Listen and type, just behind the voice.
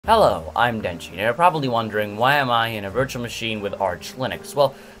Hello, I'm Denshi, and you're probably wondering why am I in a virtual machine with Arch Linux?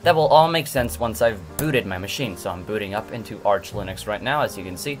 Well, that will all make sense once I've booted my machine. So I'm booting up into Arch Linux right now, as you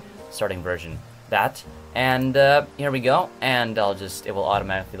can see, starting version that. And here we go, and it will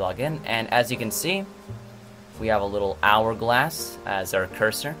automatically log in. And as you can see, we have a little hourglass as our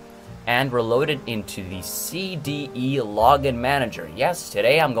cursor, and we're loaded into the CDE login manager. Yes,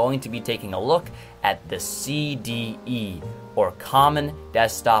 today I'm going to be taking a look at the CDE, or Common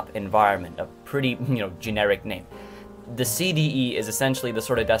Desktop Environment, a pretty, generic name. The CDE is essentially the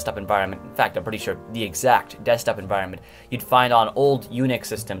sort of desktop environment, in fact, I'm pretty sure the exact desktop environment you'd find on old UNIX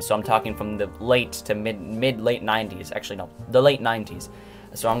systems, so I'm talking from the late to mid-late 90s, actually no, the late 90s.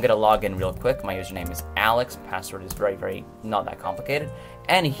 So I'm gonna log in real quick. My username is Alex, password is very not that complicated.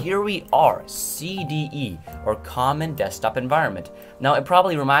 And here we are, CDE, or Common Desktop Environment. Now it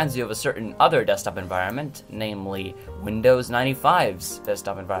probably reminds you of a certain other desktop environment, namely Windows 95's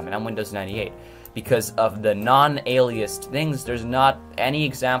desktop environment and Windows 98. Because of the non-aliased things, there's not any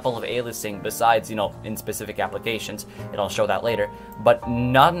example of aliasing besides, in specific applications, and I'll show that later, but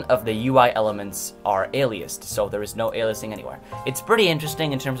none of the UI elements are aliased, so there is no aliasing anywhere. It's pretty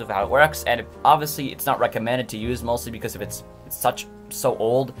interesting in terms of how it works, and obviously it's not recommended to use, mostly because if it's so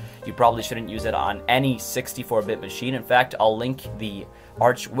old, you probably shouldn't use it on any 64-bit machine. In fact, I'll link the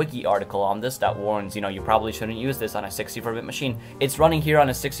Arch Wiki article on this that warns, you probably shouldn't use this on a 64-bit machine. It's running here on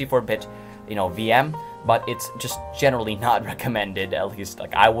a 64-bit, VM, but it's just generally not recommended, at least,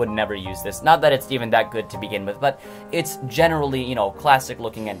 I would never use this. Not that it's even that good to begin with, but it's generally, classic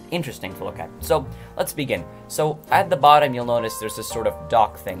looking and interesting to look at. So, let's begin. So, at the bottom, you'll notice there's this sort of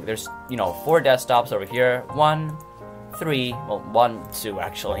dock thing. There's, 4 desktops over here. 1, 3, well, 1, 2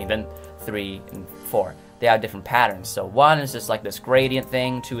 actually, then 3 and 4. They have different patterns. So 1 is just like this gradient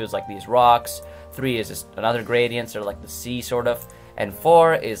thing, 2 is like these rocks, 3 is just another gradient, sort of like the sea sort of, and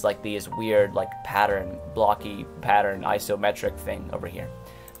 4 is like these weird blocky pattern isometric thing over here.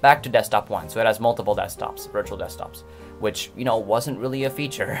 Back to desktop 1, so it has multiple desktops, virtual desktops, which, wasn't really a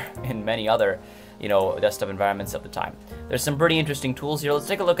feature in many other, desktop environments at the time. There's some pretty interesting tools here. Let's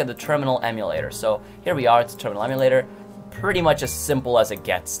take a look at the terminal emulator. So here we are, it's a terminal emulator. Pretty much as simple as it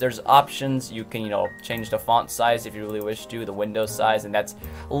gets. There's options. You can, change the font size if you really wish to, the window size, and that's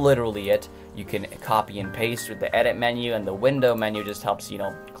literally it. You can copy and paste with the edit menu, and the window menu just helps,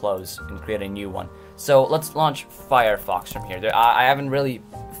 close and create a new one. So let's launch Firefox from here. I haven't really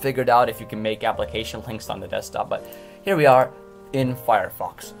figured out if you can make application links on the desktop, but here we are in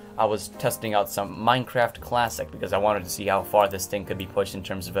Firefox. I was testing out some Minecraft Classic because I wanted to see how far this thing could be pushed in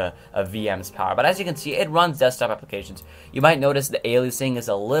terms of a VM's power. But as you can see, it runs desktop applications. You might notice the aliasing is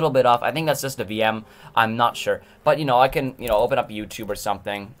a little bit off. I think that's just a VM. I'm not sure. But, I can, open up YouTube or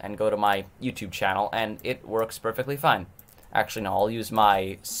something and go to my YouTube channel, and it works perfectly fine. Actually, no, I'll use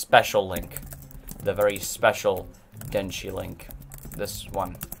my special link. The very special Denshi link. This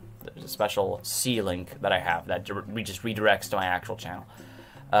one. There's a special C link that I have that just redirects to my actual channel.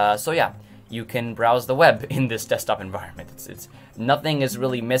 So yeah, you can browse the web in this desktop environment. It's nothing is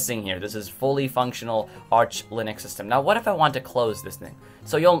really missing here. This is fully functional Arch Linux system. Now, what if I want to close this thing?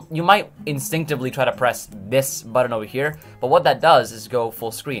 So you might instinctively try to press this button over here, but what that does is go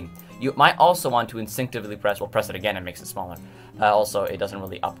full screen. You might also want to instinctively press it again, it makes it smaller. Also, it doesn't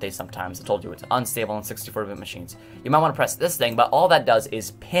really update sometimes. I told you it's unstable on 64-bit machines. You might want to press this thing, but all that does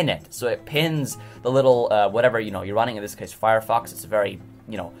is pin it. So it pins the little, whatever, you're running, in this case, Firefox. It's a very,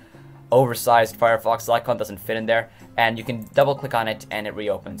 oversized Firefox. The icon doesn't fit in there, and you can double click on it and it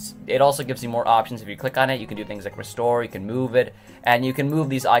reopens. It also gives you more options. If you click on it, you can do things like restore, you can move it, and you can move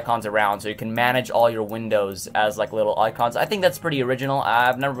these icons around, so you can manage all your windows as like little icons. I think that's pretty original.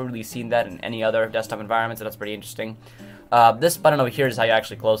 I've never really seen that in any other desktop environment, so that's pretty interesting. This button over here is how you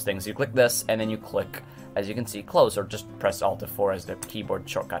actually close things. You click this, and then you click, as you can see, close, or just press Alt F4 as the keyboard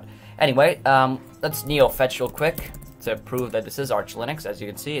shortcut. Anyway, let's neo-fetch real quick to prove that this is Arch Linux. As you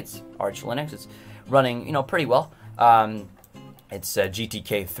can see, it's Arch Linux. It's running, pretty well. It's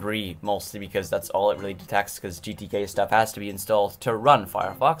GTK3 mostly because that's all it really detects, because GTK stuff has to be installed to run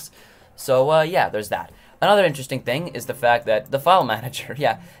Firefox. So yeah, there's that. Another interesting thing is the fact that the file manager,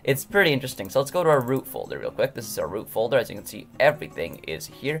 yeah, it's pretty interesting. So let's go to our root folder real quick. This is our root folder. As you can see, everything is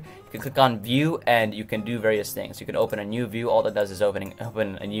here. You can click on view and you can do various things. You can open a new view. All that does is open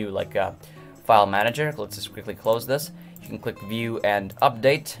a new file manager. Let's just quickly close this. You can click view and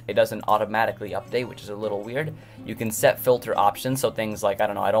update. It doesn't automatically update, which is a little weird. You can set filter options, so things like, I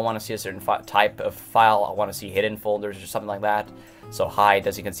don't know, I don't want to see a certain type of file. I want to see hidden folders or something like that. So hide,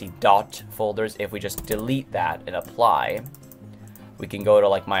 as you can see, dot folders. If we just delete that and apply, we can go to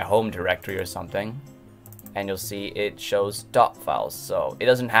like my home directory or something. and you'll see it shows dot files. So it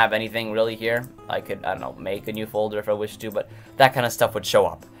doesn't have anything really here. I could, I don't know, make a new folder if I wish to, but that kind of stuff would show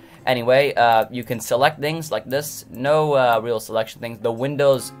up. Anyway, you can select things like this. No real selection things. The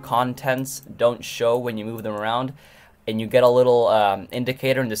Windows contents don't show when you move them around, and you get a little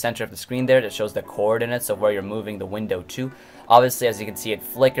indicator in the center of the screen there that shows the coordinates of where you're moving the window to. Obviously, as you can see, it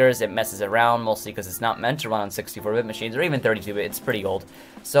flickers, it messes around, mostly because it's not meant to run on 64-bit machines, or even 32-bit, it's pretty old.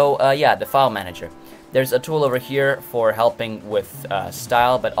 So, yeah, the file manager. There's a tool over here for helping with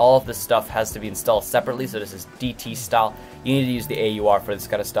style, but all of this stuff has to be installed separately, so this is DT style. You need to use the AUR for this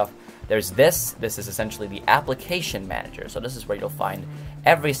kind of stuff. There's this is essentially the application manager, so this is where you'll find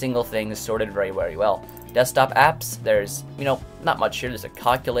every single thing sorted very, very well. Desktop apps, there's, you know, not much here. There's a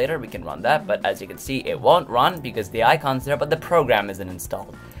calculator, we can run that, but as you can see, it won't run because the icon's there, but the program isn't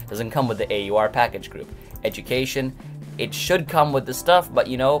installed. It doesn't come with the AUR package group. Education, it should come with the stuff, but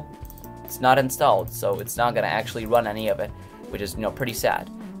you know, it's not installed, so it's not going to actually run any of it, which is, you know, pretty sad.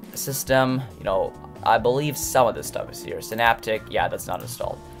 System, you know, I believe some of this stuff is here. Synaptic, yeah, that's not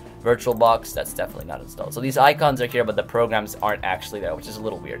installed. VirtualBox, that's definitely not installed. So these icons are here, but the programs aren't actually there, which is a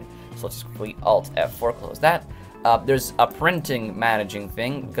little weird. So let's just quickly Alt F4, close that. There's a printing managing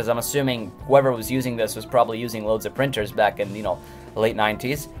thing, because I'm assuming whoever was using this was probably using loads of printers back in, you know, the late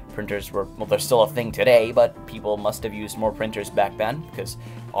 90s. Printers were, well, they're still a thing today, but people must have used more printers back then, because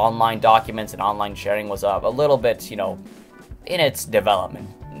online documents and online sharing was a little bit, you know, in its development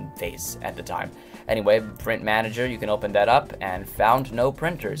phase at the time. Anyway, print manager, you can open that up, and found no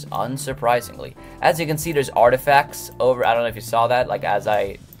printers, unsurprisingly. As you can see, there's artifacts over, I don't know if you saw that, like as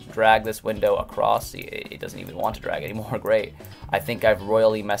I drag this window across, see, it doesn't even want to drag anymore, great. I think I've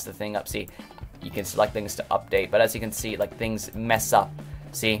royally messed the thing up. See, you can select things to update, but as you can see, like things mess up.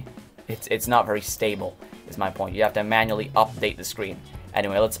 See, it's not very stable, is my point. You have to manually update the screen.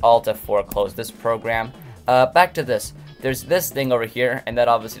 Anyway, let's Alt F4, close this program. Back to this. There's this thing over here, and that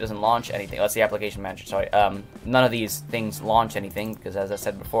obviously doesn't launch anything. That's the application manager, sorry. None of these things launch anything, because as I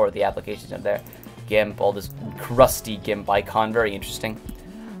said before, the applications are there. GIMP, all this crusty GIMP icon, very interesting.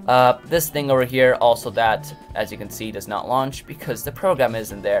 This thing over here, also that, as you can see, does not launch, because the program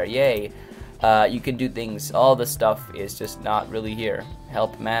isn't there, yay. You can do things, all this stuff is just not really here.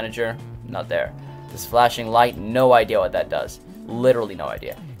 Help manager, not there. This flashing light, no idea what that does. Literally no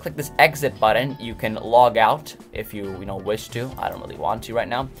idea. Click this exit button, you can log out if you wish to. I don't really want to right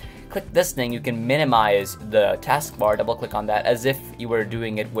now. Click this thing, you can minimize the taskbar, double click on that as if you were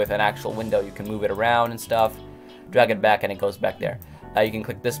doing it with an actual window. You can move it around and stuff, drag it back and it goes back there. You can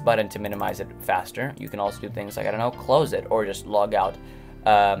click this button to minimize it faster. You can also do things like, I don't know, close it or just log out.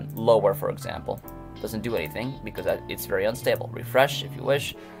 Lower, for example. Doesn't do anything because it's very unstable. Refresh if you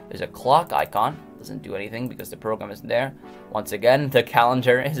wish. There's a clock icon. Doesn't do anything because the program isn't there. Once again, the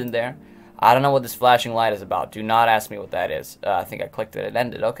calendar isn't there. I don't know what this flashing light is about. Do not ask me what that is. I think I clicked it, it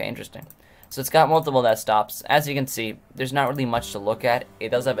ended. Okay, interesting. So it's got multiple desktops. As you can see, there's not really much to look at. It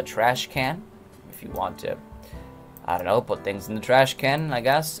does have a trash can if you want to, I don't know, put things in the trash can, I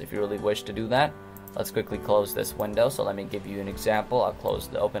guess, if you really wish to do that. Let's quickly close this window. So let me give you an example. I'll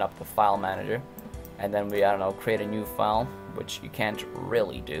open up the file manager, and then we, I don't know, create a new file, which you can't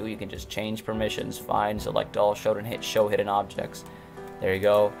really do. You can just change permissions, find, select all, show hidden objects. There you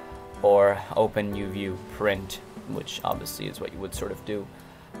go. Or open new view, print, which obviously is what you would sort of do.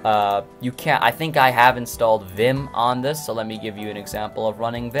 You can't, I think I have installed Vim on this, so let me give you an example of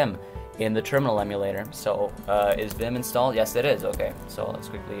running Vim in the terminal emulator. So is Vim installed? Yes, it is. Okay, so let's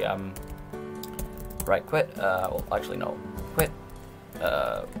quickly right quit. Well, actually no, quit.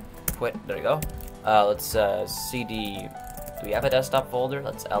 Quit. There you go. Let's CD. Do we have a desktop folder?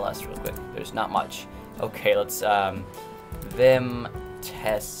 Let's ls real quick. There's not much. Okay, let's vim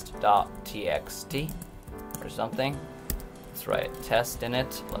test.txt or something. Let's write test in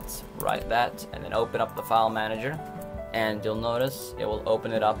it. Let's write that and then open up the file manager, and you'll notice it will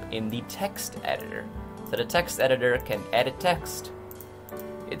open it up in the text editor. So the text editor can edit text.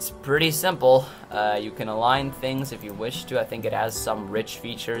 It's pretty simple. You can align things if you wish to. I think it has some rich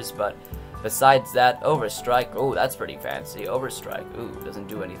features, but besides that, overstrike, oh, that's pretty fancy. Overstrike, ooh, doesn't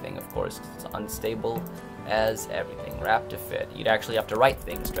do anything, of course, 'cause it's unstable as everything. Wrap to fit. You'd actually have to write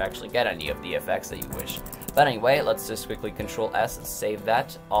things to actually get any of the effects that you wish. But anyway, let's just quickly Control S and save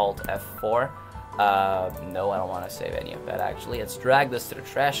that. Alt F4. No, I don't want to save any of that, actually. Let's drag this to the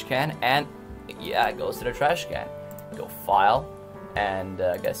trash can, and yeah, it goes to the trash can. Go File, and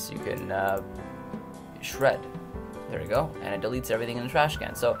I guess you can shred. There you go, and it deletes everything in the trash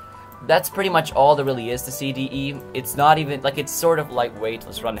can. So that's pretty much all there really is to CDE. It's not even, like, it's sort of lightweight.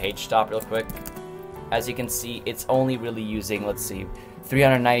 Let's run HStop real quick. As you can see, it's only really using, let's see,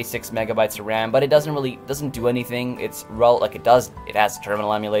 396 megabytes of RAM, but it doesn't do anything. It's it has a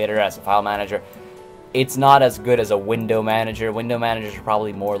terminal emulator, it has a file manager. It's not as good as a window manager. Window managers are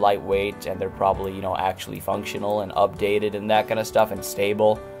probably more lightweight, and they're probably, you know, actually functional and updated and that kind of stuff and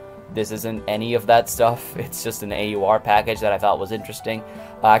stable. This isn't any of that stuff. It's just an AUR package that I thought was interesting.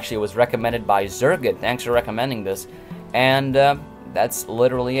 Actually, it was recommended by Zergid. Thanks for recommending this. And that's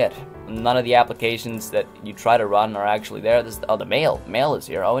literally it. None of the applications that you try to run are actually there. The mail is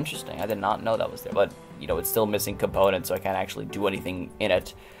here. Oh, interesting. I did not know that was there. But, you know, it's still missing components, so I can't actually do anything in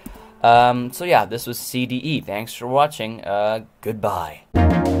it. So yeah, this was CDE. Thanks for watching. Goodbye.